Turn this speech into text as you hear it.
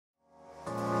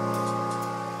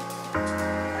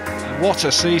What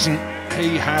a season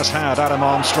he has had, Adam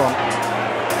Armstrong.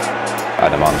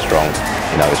 Adam Armstrong,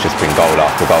 it's just been goal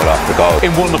after goal after goal.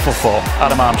 In wonderful form,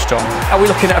 Adam Armstrong. Are we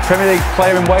looking at a Premier League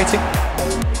player in waiting?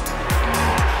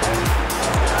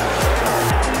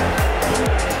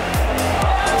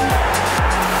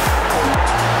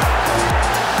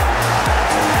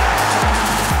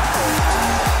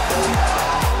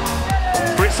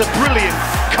 It's a brilliant,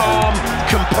 calm,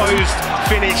 composed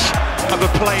finish of a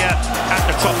player at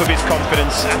the top of his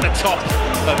confidence, at the top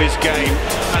of his game.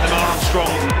 Adam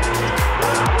Armstrong.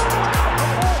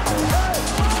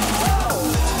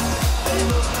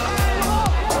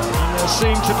 And there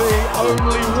seemed to be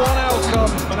only one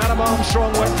outcome when Adam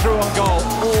Armstrong went through on goal,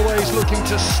 always looking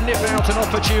to snip out an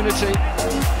opportunity.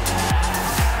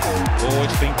 Oh,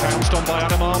 it's been pounced on by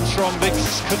Adam Armstrong.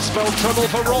 This could spell trouble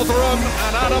for Rotherham,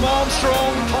 and Adam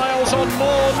Armstrong piles on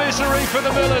more misery for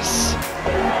the Millers.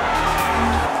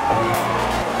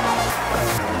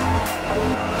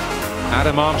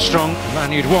 Adam Armstrong,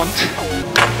 man you'd want,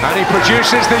 and he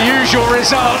produces the usual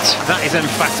result. That is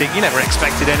emphatic. You never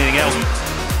expected anything else.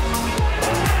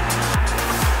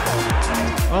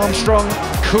 Armstrong,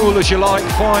 cool as you like,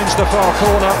 finds the far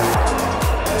corner.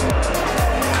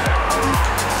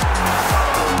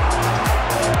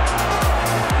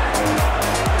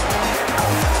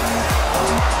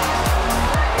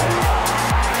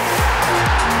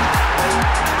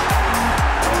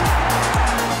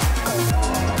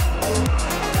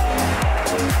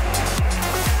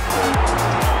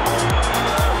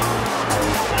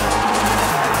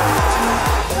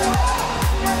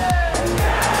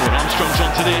 Armstrong's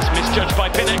onto this, misjudged by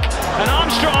Pinnock, and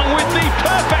Armstrong with the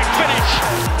perfect finish.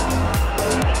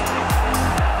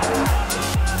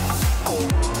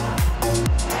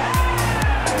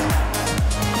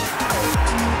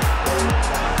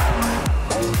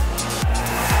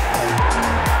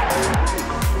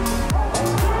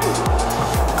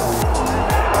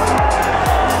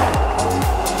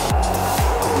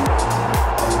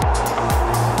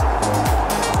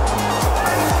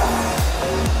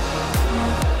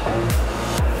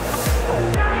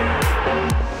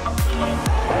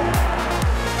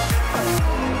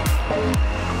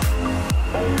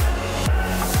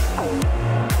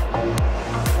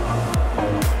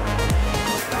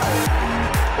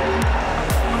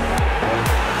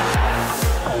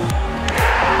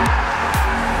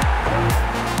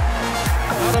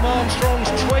 Adam Armstrong's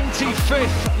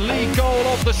 25th league goal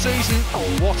of the season.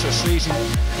 What a season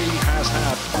he has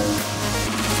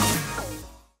had.